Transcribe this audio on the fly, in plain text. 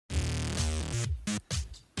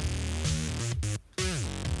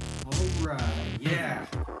Right, yeah.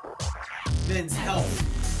 Men's health.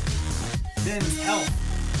 Men's health.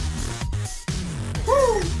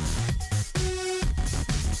 Woo!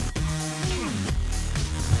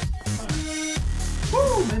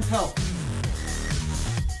 Woo! Men's health.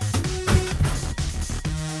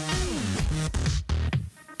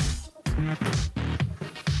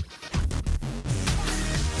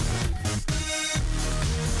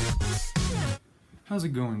 How's it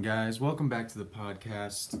going, guys? Welcome back to the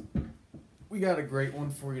podcast. We got a great one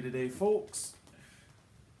for you today, folks.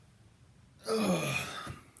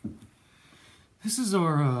 This is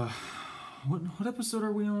our what episode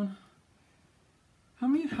are we on?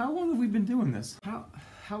 How long have we been doing this? How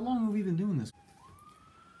long have we been doing this?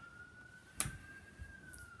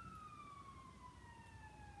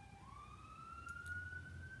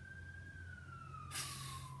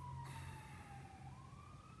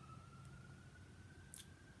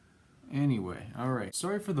 Anyway, alright.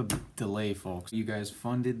 Sorry for the delay, folks. You guys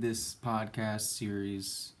funded this podcast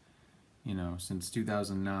series, since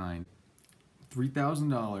 2009.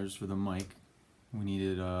 $3,000 for the mic. We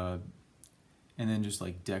needed, and then just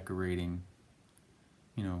like decorating,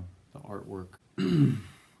 the artwork.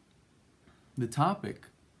 The topic,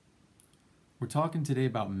 we're talking today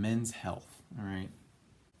about men's health, alright?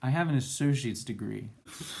 I have an associate's degree.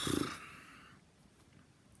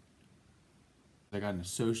 I got an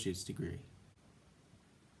associate's degree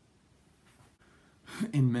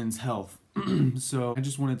in men's health. So I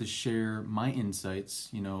just wanted to share my insights,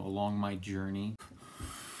 along my journey.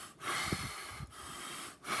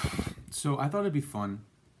 So I thought it'd be fun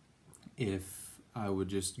if I would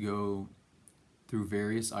just go through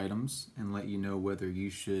various items and let you know whether you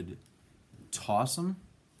should toss them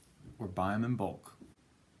or buy them in bulk.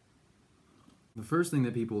 The first thing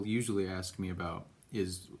that people usually ask me about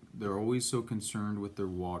is they're always so concerned with their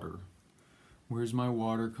water. Where's my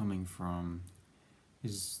water coming from?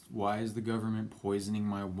 Why is the government poisoning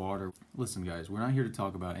my water? Listen, guys, we're not here to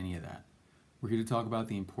talk about any of that. We're here to talk about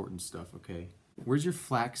the important stuff, okay? Where's your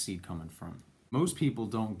flaxseed coming from? Most people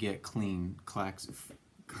don't get clean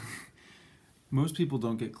Most people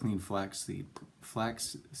don't get clean flaxseed.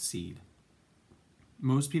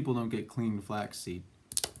 Most people don't get clean flaxseed.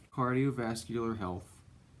 Cardiovascular health.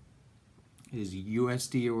 It is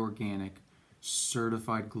USDA organic,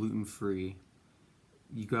 certified gluten-free.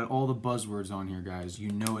 You got all the buzzwords on here, guys.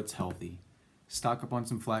 You know it's healthy. Stock up on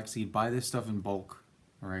some flaxseed. Buy this stuff in bulk,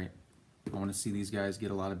 all right? I want to see these guys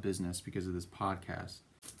get a lot of business because of this podcast.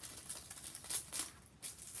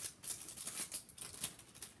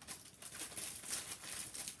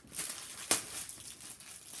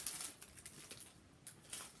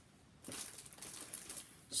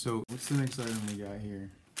 So, what's the next item we got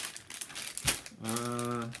here?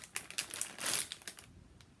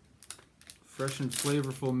 Fresh and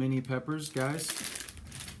flavorful mini peppers, guys.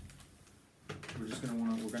 We're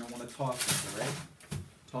gonna wanna toss this, alright?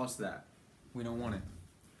 Toss that. We don't want it.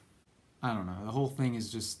 I don't know. The whole thing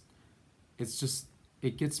is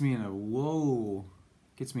it gets me in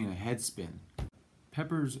a head spin.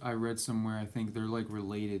 Peppers, I read somewhere, I think they're like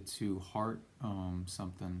related to heart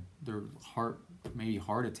something. Maybe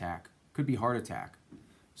heart attack. Could be heart attack.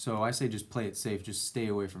 So I say just play it safe, just stay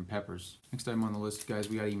away from peppers. Next item on the list, guys,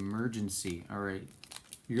 we got emergency. Alright,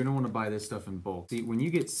 you're gonna want to buy this stuff in bulk. See, when you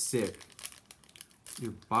get sick,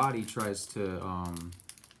 your body tries to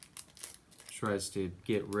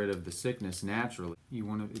get rid of the sickness naturally.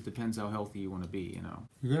 It depends how healthy you want to be,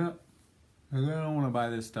 You're gonna want to buy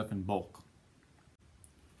this stuff in bulk.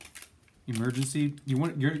 Emergency, you're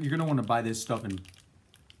gonna want to buy this stuff in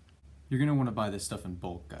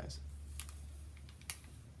bulk, guys.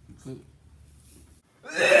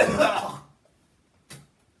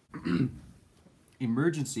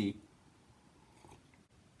 Emergency.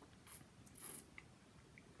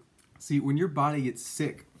 See, when your body gets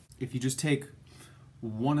sick, if you just take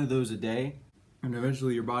one of those a day, and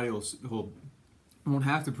eventually your body won't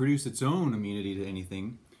have to produce its own immunity to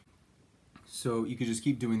anything, so you could just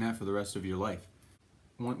keep doing that for the rest of your life.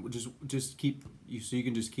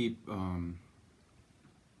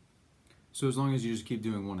 So as long as you just keep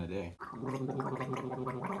doing one a day.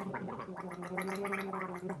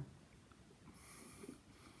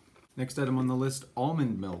 Next item on the list,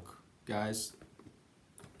 almond milk. Guys,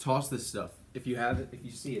 toss this stuff. If you have it, if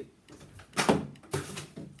you see it,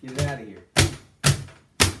 get it out of here.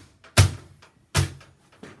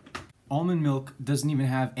 Almond milk doesn't even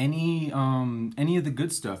have any of the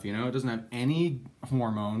good stuff, It doesn't have any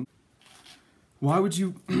hormone. Why would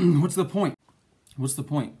you, what's the point? What's the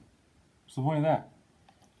point? What's the point of that?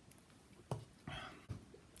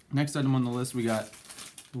 Next item on the list, we got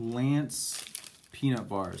Lance peanut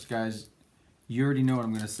bars. Guys, You already know what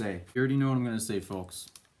I'm gonna say. You already know what I'm gonna say, folks.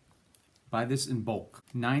 Buy this in bulk.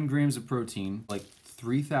 9 grams of protein, like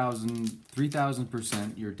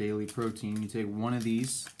 3,000% your daily protein. You take one of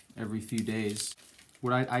these every few days.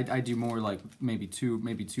 What I do more like maybe two,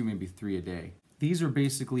 maybe 3 a day. These are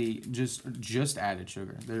basically just added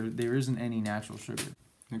sugar. There isn't any natural sugar.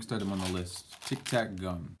 Next item on the list, Tic Tac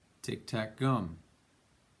gum. Tic Tac gum.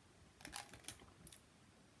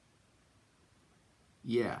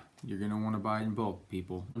 Yeah, you're gonna want to buy it in bulk,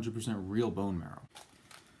 people. 100% real bone marrow.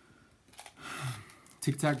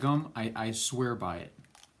 Tic Tac gum, I swear by it.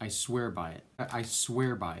 I swear by it. I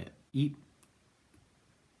swear by it. Eat.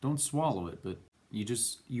 Don't swallow it, but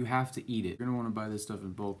you have to eat it. You're gonna want to buy this stuff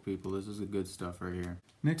in bulk, people. This is the good stuff right here.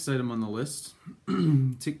 Next item on the list,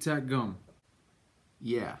 Tic Tac gum.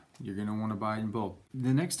 Yeah, you're gonna want to buy it in bulk.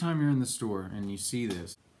 The next time you're in the store and you see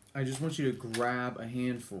this, I just want you to grab a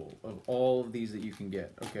handful of all of these that you can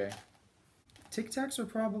get, okay? Tic Tacs are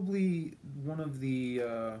probably one of the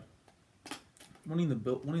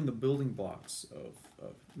building blocks of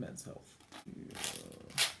men's health.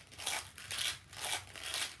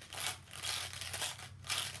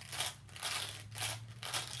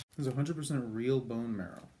 This is 100% real bone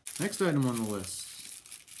marrow. Next item on the list.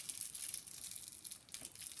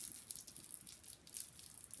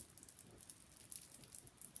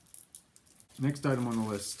 Next item on the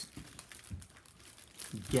list.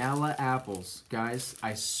 Gala apples. Guys,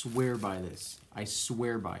 I swear by this. I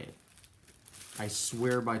swear by it. I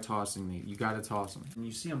swear by tossing these. You gotta toss them. And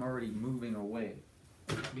you see I'm already moving away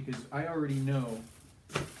because I already know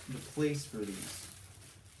the place for these.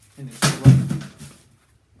 And it's right.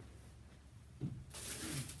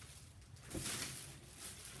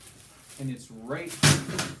 And it's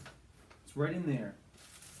right in there.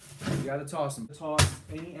 You gotta toss them. Toss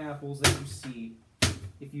any apples that you see.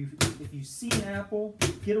 If you see an apple,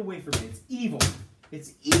 get away from it. It's evil.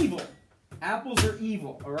 It's evil. Apples are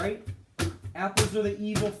evil, all right? Apples are the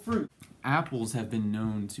evil fruit. Apples have been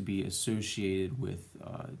known to be associated with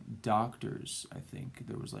doctors, I think.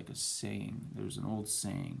 There was like a saying. There was an old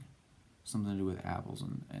saying. Something to do with apples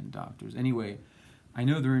and doctors. Anyway, I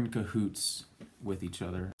know they're in cahoots with each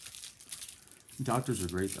other. Doctors are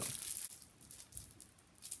great, though.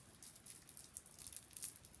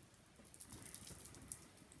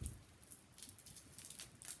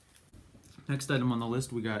 Next item on the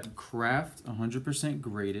list, we got Kraft 100%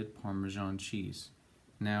 grated Parmesan cheese.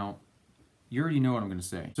 Now, you already know what I'm going to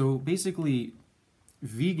say. So basically, to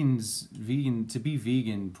be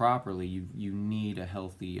vegan properly, you need a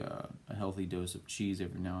healthy dose of cheese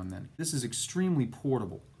every now and then. This is extremely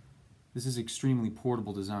portable. This is extremely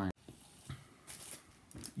portable design.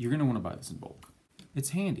 You're going to want to buy this in bulk. It's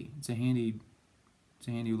handy. It's a handy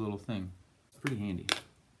little thing. It's pretty handy.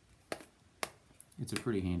 It's a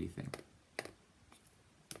pretty handy thing.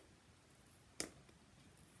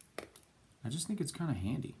 I just think it's kind of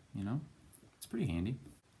handy, you know? It's pretty handy.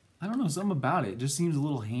 I don't know, something about it just seems a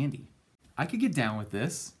little handy. I could get down with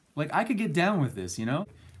this. Like, I could get down with this, you know?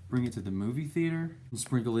 Bring it to the movie theater, and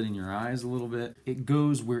sprinkle it in your eyes a little bit. It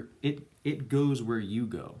goes where you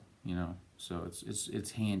go, you know? So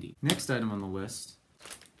it's handy. Next item on the list,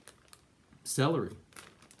 celery.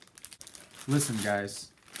 Listen,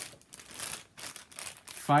 guys.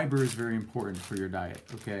 Fiber is very important for your diet,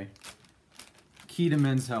 okay? Key to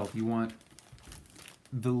men's health, you want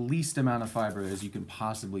the least amount of fiber as you can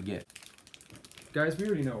possibly get. Guys, we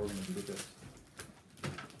already know what we're gonna do with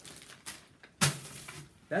this.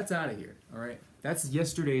 That's out of here, all right? That's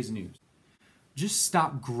yesterday's news. Just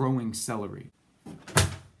stop growing celery.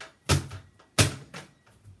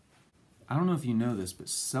 I don't know if you know this, but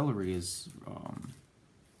celery is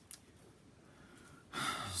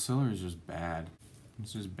just bad.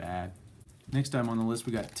 It's just bad. Next item on the list,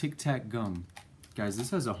 we got Tic Tac gum. Guys, this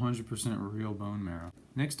has 100% real bone marrow.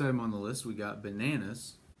 Next item on the list, we got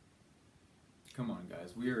bananas. Come on,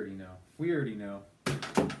 guys, we already know. We already know.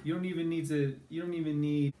 You don't even need,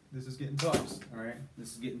 this is getting tossed, all right?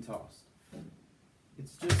 This is getting tossed.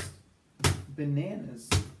 It's just bananas.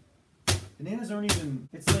 Bananas aren't even,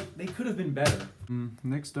 it's like, they could have been better.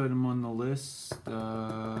 Next item on the list,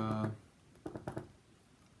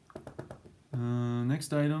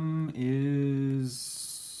 next item is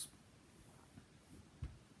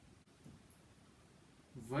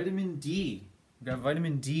vitamin D. We got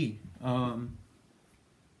vitamin D.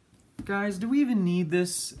 Guys, do we even need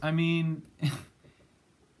this? I mean,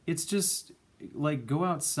 it's just, like, go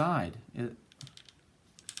outside.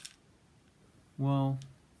 Well,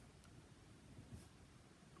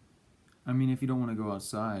 I mean, if you don't want to go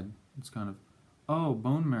outside, it's kind of... Oh,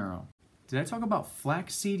 bone marrow. Did I talk about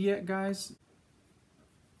flaxseed yet, guys?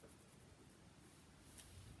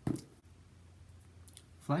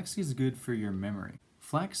 Flaxseed is good for your memory.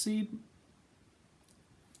 Flaxseed,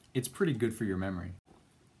 it's pretty good for your memory.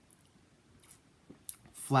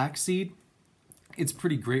 Flaxseed, it's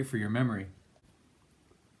pretty great for your memory.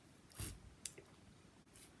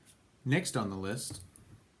 Next on the list,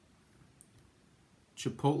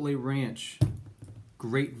 Chipotle Ranch.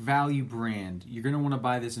 Great value brand. You're going to want to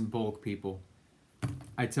buy this in bulk, people.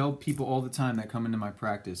 I tell people all the time that come into my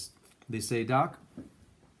practice, they say, Doc,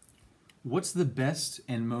 what's the best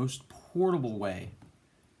and most portable way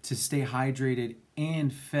to stay hydrated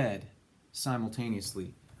and fed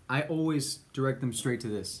simultaneously? I always direct them straight to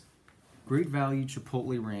this. Great value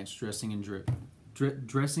Chipotle Ranch dressing and drip.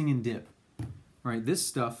 Dressing and dip. All right, this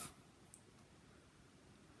stuff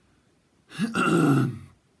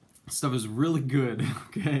stuff is really good,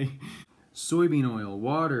 okay? Soybean oil,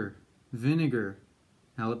 water, vinegar,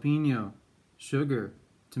 jalapeno, sugar,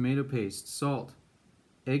 tomato paste, salt,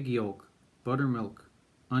 egg yolk, buttermilk,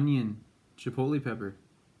 onion, chipotle pepper,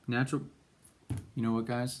 natural... You know what,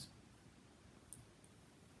 guys?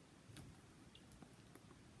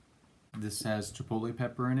 This has chipotle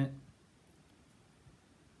pepper in it.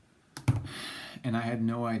 And I had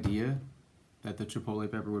no idea that the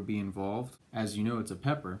chipotle pepper would be involved. As you know, it's a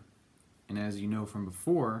pepper. And as you know from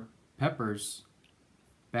before, peppers,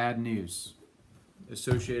 bad news.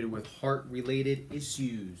 Associated with heart-related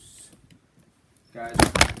issues. Guys,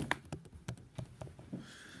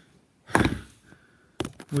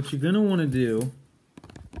 what you're gonna wanna do,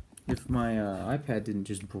 if my iPad didn't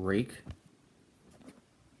just break,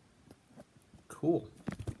 cool,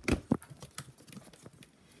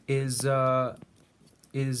 is you're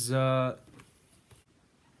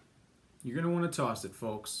gonna wanna toss it,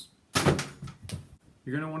 folks.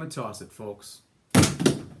 You're gonna wanna toss it, folks.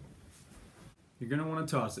 You're gonna wanna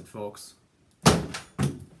toss it, folks.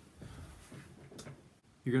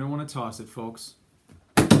 You're gonna wanna toss it, folks.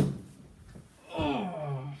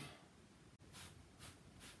 Oh.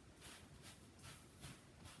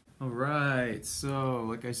 Alright, so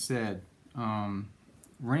like I said,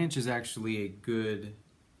 ranch is actually a good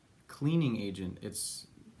cleaning agent. It's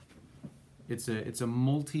a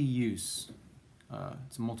multi-use.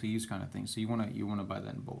 It's a multi-use kind of thing, so you wanna buy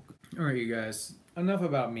that in bulk. All right, you guys. Enough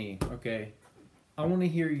about me. Okay, I want to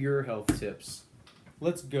hear your health tips.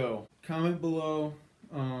 Let's go. Comment below.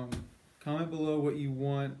 Comment below what you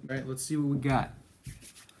want. All right, let's see what we got.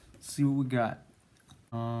 Let's see what we got.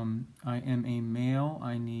 I am a male.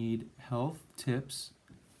 I need health tips.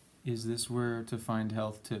 Is this where to find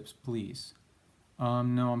health tips, please?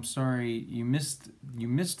 No, I'm sorry. You missed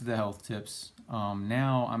the health tips.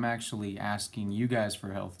 Now I'm actually asking you guys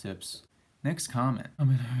for health tips. Next comment. I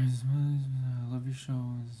love your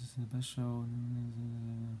show. This is the best show.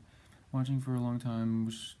 Watching for a long time.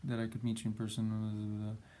 Wish that I could meet you in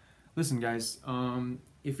person. Listen, guys.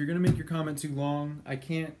 If you're gonna make your comment too long, I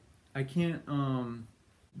can't.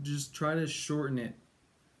 Just try to shorten it.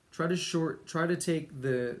 Try to take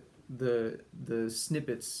the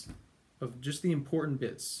snippets of just the important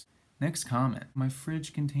bits. Next comment. My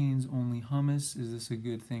fridge contains only hummus. Is this a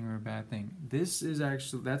good thing or a bad thing?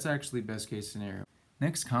 That's actually best case scenario.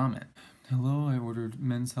 Next comment. Hello, I ordered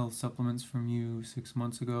men's health supplements from you 6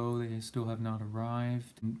 months ago. They still have not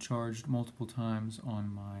arrived. I'm charged multiple times on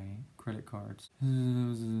my credit cards.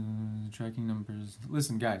 Tracking numbers.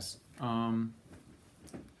 Listen, guys.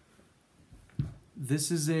 This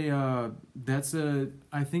is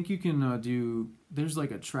I think you can do, there's like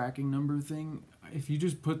a tracking number thing. If you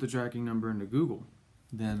just put the tracking number into Google,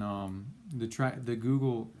 then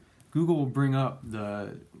Google will bring up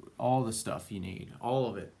all the stuff you need, all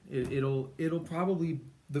of it. It'll probably,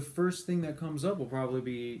 the first thing that comes up will probably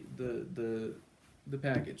be the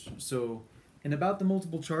package. So, and about the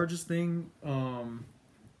multiple charges thing,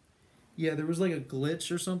 yeah, there was like a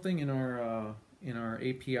glitch or something in our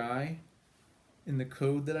API. In the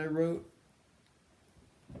code that I wrote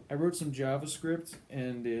some JavaScript,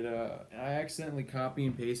 and I accidentally copy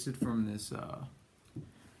and pasted from this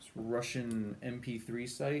Russian MP3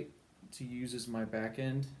 site to use as my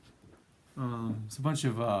backend. It's a bunch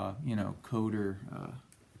of coder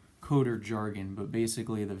jargon, but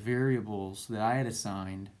basically the variables that I had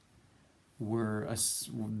assigned were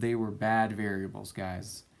bad variables,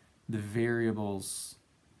 guys. The variables,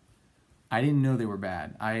 I didn't know they were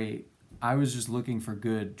bad. I was just looking for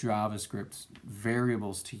good JavaScript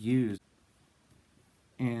variables to use.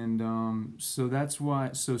 And so that's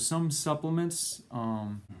why, so some supplements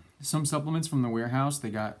from the warehouse,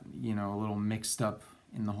 they got, a little mixed up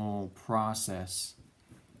in the whole process.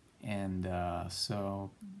 And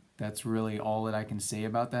so that's really all that I can say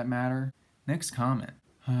about that matter. Next comment.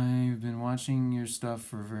 I've been watching your stuff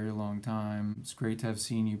for a very long time. It's great to have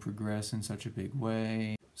seen you progress in such a big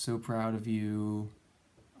way. So proud of you.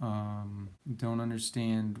 Don't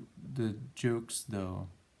understand the jokes though.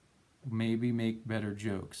 Maybe make better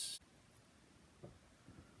jokes.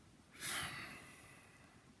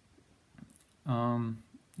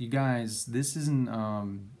 You guys, this isn't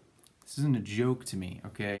a joke to me,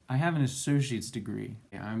 okay? I have an associate's degree.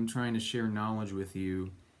 I'm trying to share knowledge with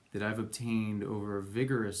you that I've obtained over a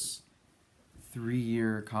vigorous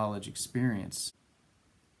 3-year college experience.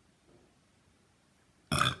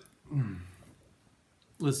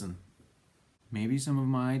 Listen, maybe some of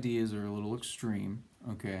my ideas are a little extreme,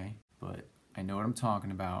 okay? But I know what I'm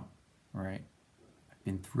talking about, all right? I've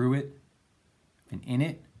been through it, been in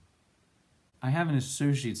it. I have an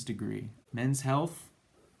associate's degree. Men's health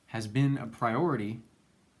has been a priority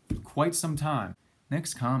for quite some time.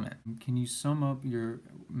 Next comment. Can you sum up your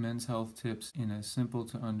men's health tips in a simple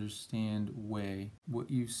to understand way?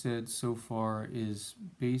 What you've said so far is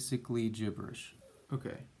basically gibberish.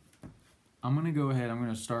 Okay. I'm gonna go ahead, I'm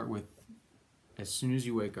gonna start with as soon as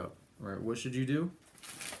you wake up. All right, what should you do?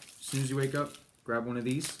 As soon as you wake up, grab one of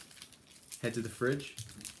these, head to the fridge,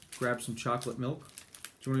 grab some chocolate milk.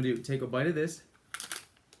 What you wanna do, take a bite of this,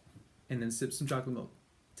 and then sip some chocolate milk.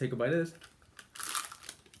 Take a bite of this,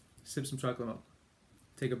 sip some chocolate milk.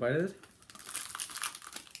 Take a bite of this,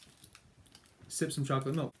 sip some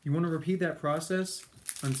chocolate milk. You want to repeat that process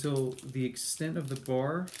until the extent of the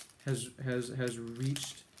bar has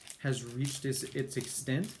reached its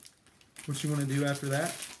extent. What you want to do after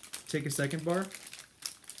that, take a second bar.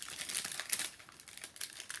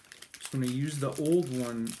 Just want to use the old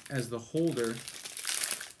one as the holder,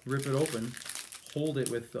 rip it open, hold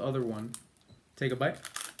it with the other one, take a bite,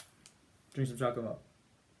 drink some chocolate milk.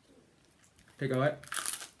 Take a bite,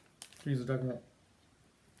 drink some chocolate milk.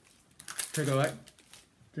 Take a bite,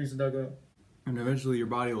 drink some chocolate milk. And eventually your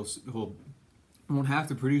body won't have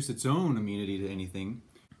to produce its own immunity to anything.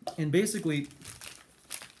 And basically,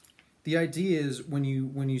 the idea is when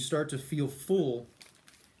you start to feel full,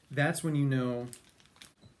 that's when you know,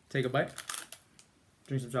 take a bite,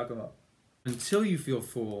 drink some chocolate milk. Until you feel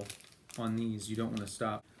full on these, you don't want to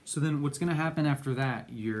stop. So then what's going to happen after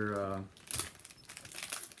that, your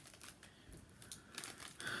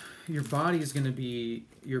body is going to be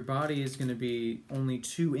only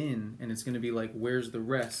 2 in, and it's going to be like, where's the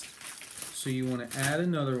rest? So you want to add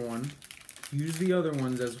another one, use the other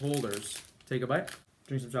ones as holders. Take a bite,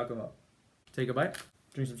 drink some chocolate milk. Take a bite,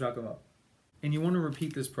 drink some chocolate milk. And you want to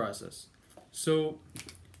repeat this process. So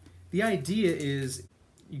the idea is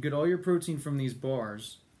you get all your protein from these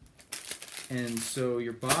bars, and so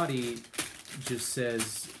your body just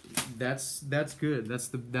says, that's good.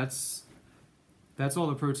 That's all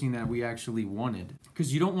the protein that we actually wanted.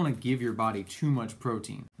 Because you don't want to give your body too much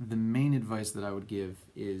protein. The main advice that I would give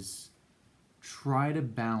is try to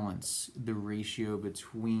balance the ratio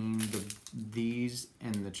between these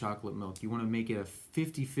and the chocolate milk. You want to make it a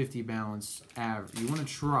 50-50 balance average. You want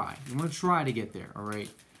to try to get there, all right?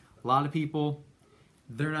 A lot of people,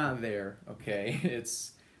 they're not there, okay?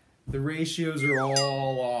 The ratios are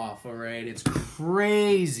all off, all right? It's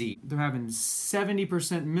crazy. They're having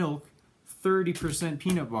 70% milk, 30%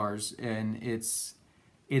 peanut bars, and it's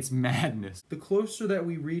madness. The closer that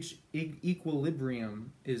we reach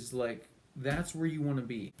equilibrium is like, that's where you want to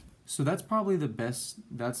be. So that's probably the best,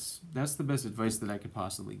 that's the best advice that I could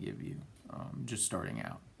possibly give you, just starting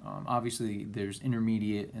out. Obviously there's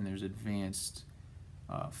intermediate and there's advanced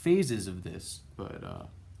phases of this, but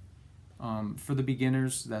for the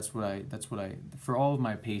beginners, for all of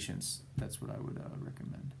my patients, that's what I would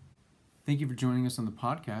recommend. Thank you for joining us on the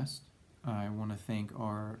podcast. I want to thank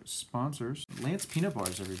our sponsors, Lance Peanut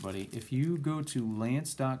Bars, everybody. If you go to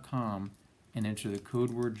lance.com and enter the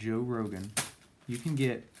code word Joe Rogan, you can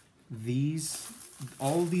get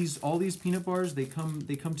all these peanut bars. They come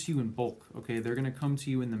to you in bulk. Okay, they're gonna come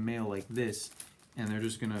to you in the mail like this, and they're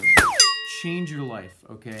just gonna change your life.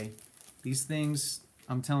 Okay, these things,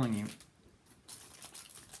 I'm telling you,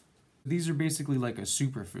 these are basically like a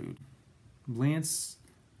superfood. Lance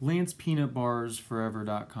Peanut Bars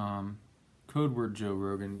Forever.com. Code word Joe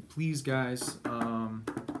Rogan. Please, guys.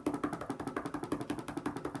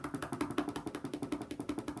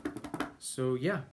 So yeah,